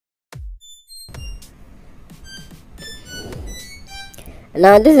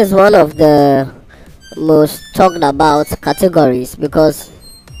Now, this is one of the most talked about categories because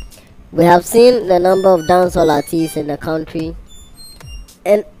we have seen the number of dancehall artists in the country,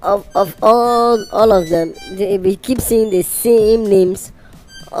 and of all of them, we keep seeing the same names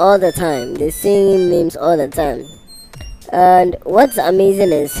all the time, the same names all the time. And what's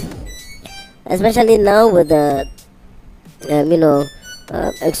amazing is, especially now with the you know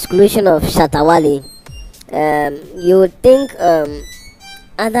exclusion of Shatawali, you would think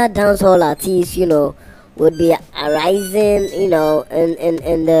other dancehall artists, would be arising, in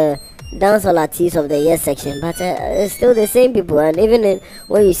the dancehall artists of the year section, but it's still the same people. And even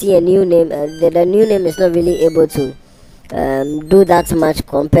when you see a new name, the new name is not really able to do that much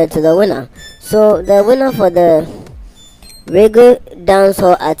compared to the winner. So the winner for the Reggae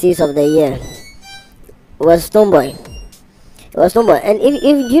Dancehall Artiste of the Year was Stonebwoy. It was Stonebwoy. And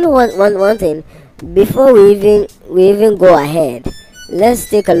if you know one thing, before we even go ahead, let's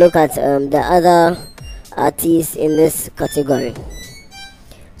take a look at the other artists in this category.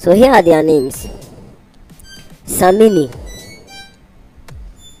 So here are their names: Samini,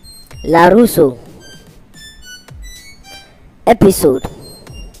 Larusso, Episode.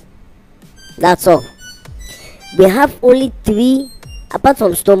 That's all. We have only three, apart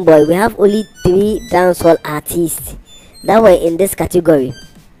from Stonebwoy, we have only three dancehall artists that were in this category.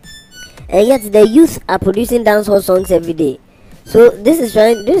 And yet the youth are producing dancehall songs every day. So this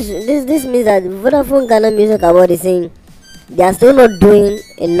means that Vodafone Ghana Music Award is saying they are still not doing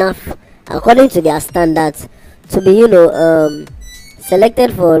enough according to their standards to be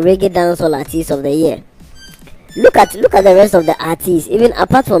selected for Reggae Dancehall Artist of the Year. Look at the rest of the artists, even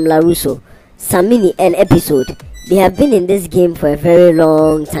apart from Larusso, Samini and Episode. They have been in this game for a very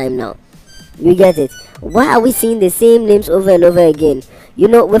long time now. You get it? Why are we seeing the same names over and over again?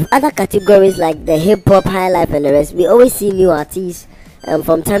 With other categories like the hip hop, high life, and the rest, we always see new artists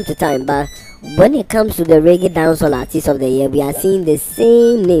from time to time. But when it comes to the Reggae Dancehall Artist of the Year, we are seeing the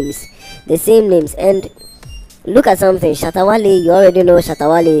same names. And look at something. Shatawali, you already know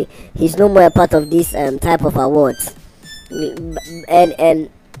Shatawali. He's no more a part of this type of awards. And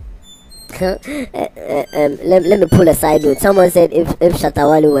let me pull a side note. Someone said if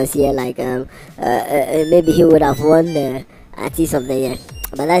Shatawali was here, maybe he would have won the Artist of the Year.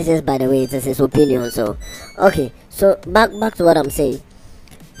 But that's just by the way, it's his opinion. So okay, so back to what I'm saying.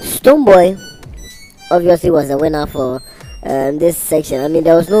 Stonebwoy obviously was the winner for this section. I mean,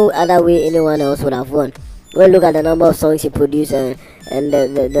 there was no other way anyone else would have won. Well, look at the number of songs he produced and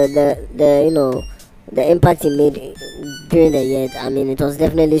the impact he made during the year. I mean, it was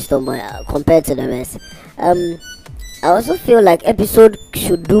definitely Stonebwoy compared to the rest. I also feel like Episode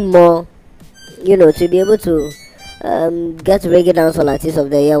should do more, to be able to get Reggae Dancehall Artist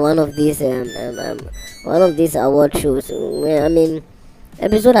of the Year one of these award shows. I mean,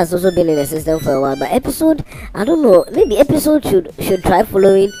 Episode has also been in the system for a while, but Episode, I don't know, maybe Episode should try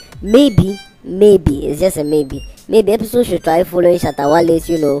following. Maybe it's just a maybe Episode should try following Shatawale's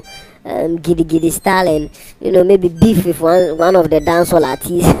giddy giddy style, and maybe beef with one of the dancehall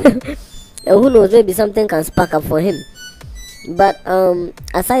artists. And who knows, maybe something can spark up for him. But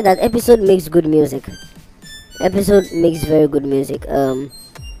aside that, Episode makes good music. Episode makes very good music.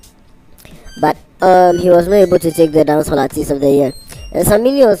 But he was not able to take the dancehall artist of the year. And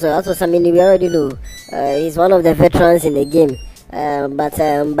Samini also Samini, we already know he's one of the veterans in the game. But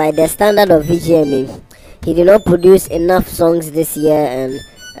by the standard of VGMA, he did not produce enough songs this year and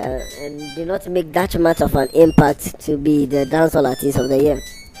did not make that much of an impact to be the dancehall artist of the year.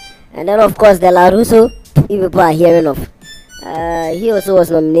 And then of course the Larusso, if people are hearing of, he also was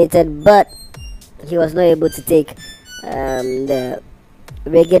nominated, but he was not able to take the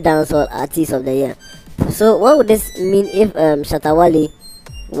Reggae Dancehall Artist of the Year. So what would this mean if Shatawali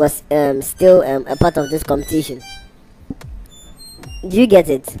was still a part of this competition? Do you get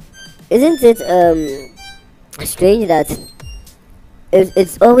it? Isn't it strange that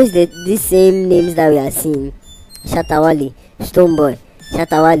it's always these same names that we are seeing? Shatawali, Stonebwoy,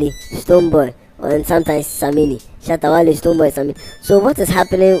 Shatawali, Stonebwoy, and sometimes Samini. Shatawali, Stonebwoy, Samini. So what is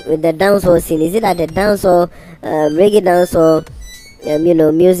happening with the dancehall scene? Is it that the dancehall, reggae dancehall,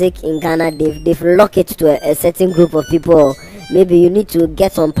 music in Ghana, they've locked it to a certain group of people? Or maybe you need to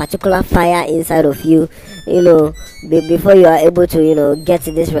get some particular fire inside of you, before you are able to, get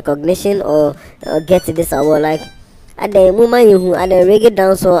this recognition or get this award. Like at the moment at the Reggae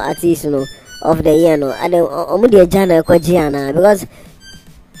Dancehall Artist, of the year, because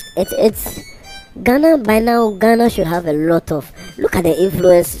it's Ghana. By now, Ghana should have a lot of, look at the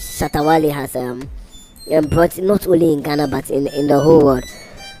influence Shatawali has brought, not only in Ghana but in the whole world.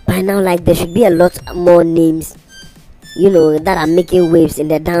 By now, like, there should be a lot more names that are making waves in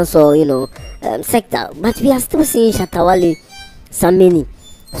the dancehall, sector. But we are still seeing Shatawale, Samini,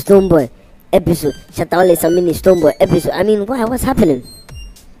 Stonebwoy episode. Shatawale, Samini, Stonebwoy episode. I mean, why? What's happening?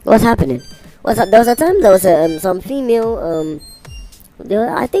 What's happening? There was a time there was some female.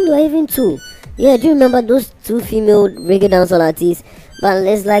 I think there were even two. Yeah, do you remember those two female reggae dancehall artists? But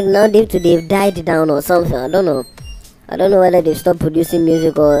it's like now they've died down or something. I don't know. I don't know whether they stopped producing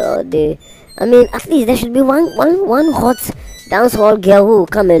music or they. I mean, at least there should be one hot dancehall girl who will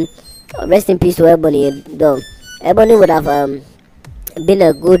come and rest in peace to Ebony. Though Ebony would have been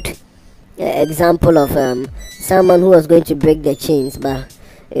a good example of someone who was going to break the chains, but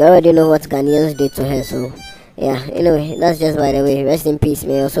you already know what Ghanaians did to her. So yeah, anyway, that's just by the way. Rest in peace,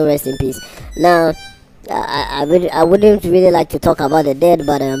 may also rest in peace. Now, I wouldn't really like to talk about the dead,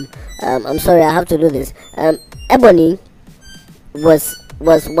 but I'm sorry, I have to do this. Ebony was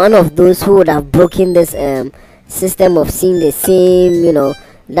one of those who would have broken this system of seeing the same,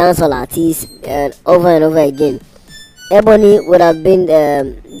 dancehall artists over and over again. Ebony would have been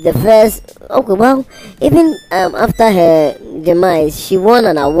the first. Okay, well, even after her demise, she won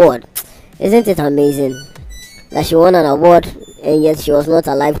an award. Isn't it amazing that she won an award and yet she was not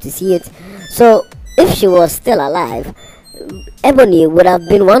alive to see it? So if she was still alive, Ebony would have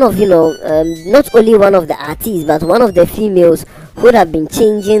been one of, not only one of the artists, but one of the females who would have been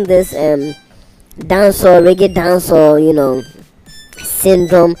changing this dancehall, reggae dancehall,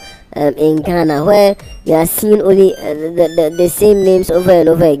 syndrome in Ghana, where you are seeing only the same names over and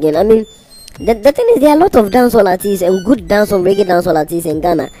over again. I mean, the thing is, there are a lot of dancehall artists and good dancehall, reggae dancehall artists in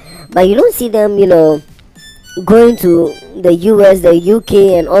Ghana, but you don't see them, going to the US, the UK,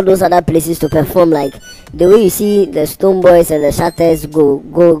 and all those other places to perform like the way you see the Stonebwoys and the Shatters go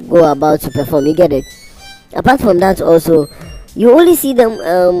about to perform. You get it? Apart from that, also, you only see them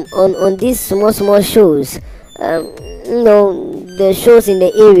on these small shows. The shows in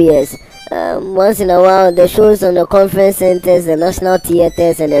the areas. Once in a while, the shows on the conference centers, the national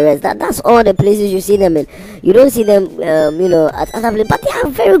theaters, and the rest. That's all the places you see them in. You don't see them, at other places. But they are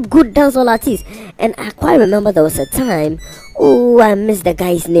very good dancehall artists. And I quite remember there was a time. Oh, I missed the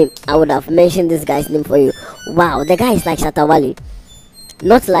guy's name. I would have mentioned this guy's name for you. Wow, the guy is like Shatawale.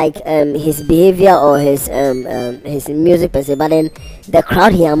 Not like his behavior or his music per se, but then the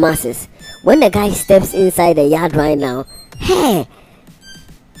crowd he amasses. When the guy steps inside the yard right now, hey,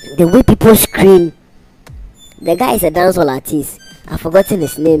 the way people scream. The guy is a dancehall artist. I've forgotten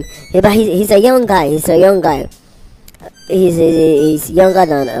his name. Yeah, but he's a young guy. He's younger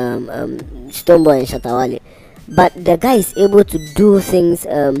than Stonebwoy and Shatawale. But the guy is able to do things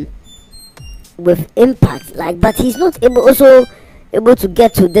with impact. But he's not able to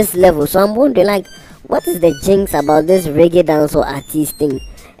get to this level. So I'm wondering, what is the jinx about this reggae dancehall artist thing?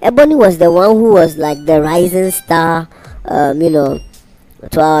 Ebony was the one who was like the rising star, to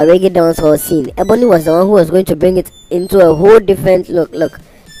our reggae dancehall scene. Ebony was the one who was going to bring it into a whole different look.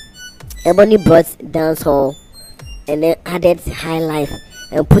 Ebony brought dancehall and then added high life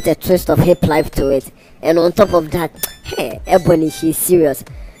and put a twist of hip life to it. And on top of that, hey, Ebony, she's serious.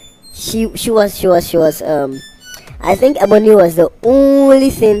 She was. I think Ebony was the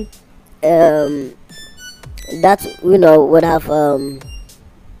only thing that would have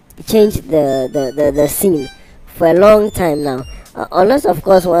changed the scene for a long time now. Unless of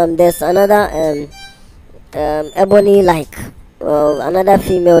course there's another Ebony, like another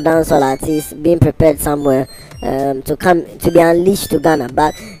female dancehall artist being prepared somewhere to come to be unleashed to Ghana.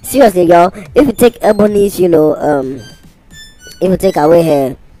 But seriously, y'all, if you take Ebony's, if you take away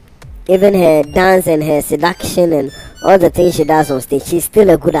her dance and her seduction and all the things she does on stage, she's still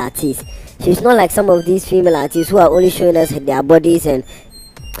a good artist. She's not like some of these female artists who are only showing us their bodies and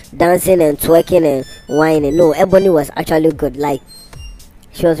dancing and twerking and whining. No, Ebony was actually good.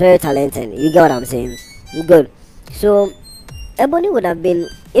 She was very talented. You get what I'm saying? Good. So Ebony would have been,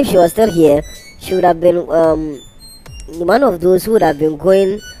 if she was still here, she would have been one of those who would have been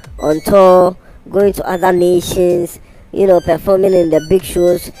going on tour, going to other nations, performing in the big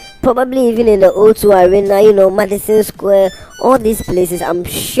shows, probably even in the O2 Arena, Madison Square, all these places. I'm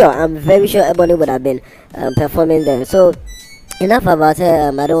very sure Ebony would have been performing there. So enough about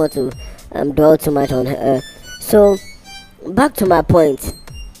her. I don't want to dwell too much on her. So back to my point,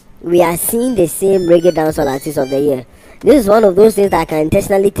 we are seeing the same reggae dancehall artist of the year. This is one of those things that I can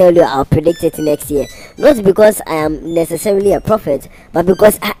intentionally tell you I'll predict it next year. Not because I am necessarily a prophet, but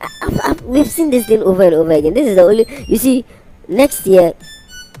because we've seen this thing over and over again. This is the only, you see, next year,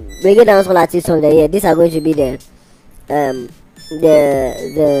 reggae dancehall artist of the year, these are going to be the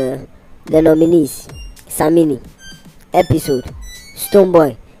nominees: Samini, Episode,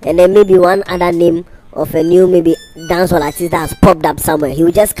 Stonebwoy, and then maybe one other name of a new maybe dancehall artist that has popped up somewhere. He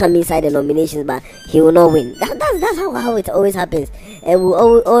will just come inside the nominations, but he will not win. That's how it always happens. And we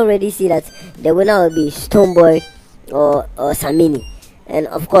already see that the winner will be Stonebwoy or Samini. And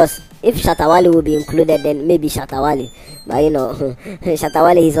of course, if Shatawale will be included, then maybe Shatawale. But you know,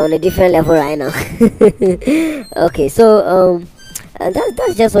 Shatawale is on a different level right now. Okay, so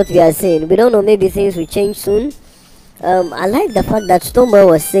that's just what we are saying. We don't know, maybe things will change soon. I like the fact that Stonebwoy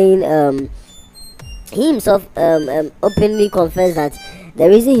was saying he himself openly confessed that the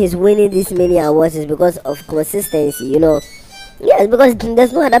reason he's winning this many awards is because of consistency, you know. Yes, because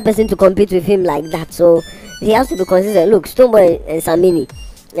there's no other person to compete with him like that, so he has to be consistent. Look, Stonebwoy and Samini,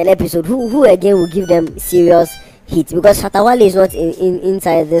 an episode, who again will give them serious hits, because Shatawale is not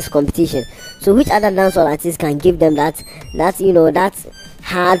inside this competition. So which other dancehall artist can give them that you know, that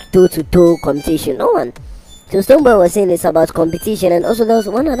hard toe-to-toe competition? No one. So Stonebwoy was saying it's about competition. And also there was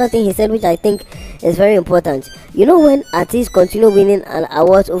one other thing he said which I think is very important. You know, when artists continue winning an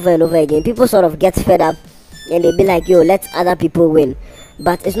awards over and over again, people sort of get fed up and they be like, yo, let other people win.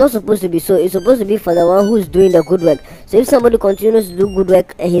 But it's not supposed to be so. It's supposed to be for the one who's doing the good work. So if somebody continues to do good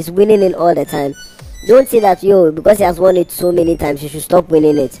work and he's winning it all the time, don't say that, yo, because he has won it so many times, you should stop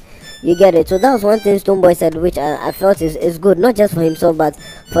winning it. You get it? So that was one thing Stonebwoy said, which I felt is good, not just for himself, but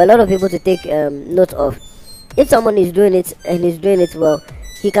for a lot of people to take note of. If someone is doing it and he's doing it well,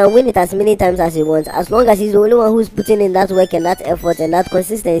 he can win it as many times as he wants, as long as he's the only one who's putting in that work and that effort and that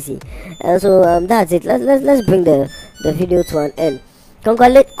consistency. And so that's it. Let's bring the video to an end.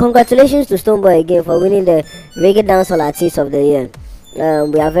 Congratulations to Stonebwoy again for winning the Reggae Dancehall Artiste of the Year.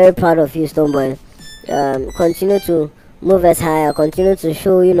 We are very proud of you, Stonebwoy. Continue to move us higher. Continue to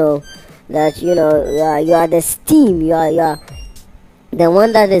show, you know, that you know you are the steam. You are the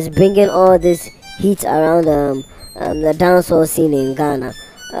one that is bringing all this heat around the dancehall scene in Ghana.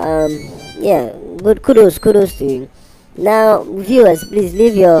 Yeah, good kudos to you. Now, viewers, please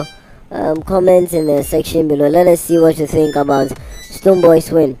leave your comments in the section below. Let us see what you think about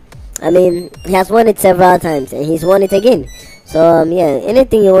Stonebwoy's win. I mean, he has won it several times and he's won it again. So yeah,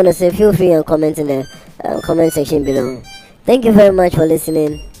 anything you want to say, feel free and comment in the comment section below. Thank you very much for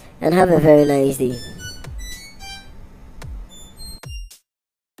listening and have a very nice day.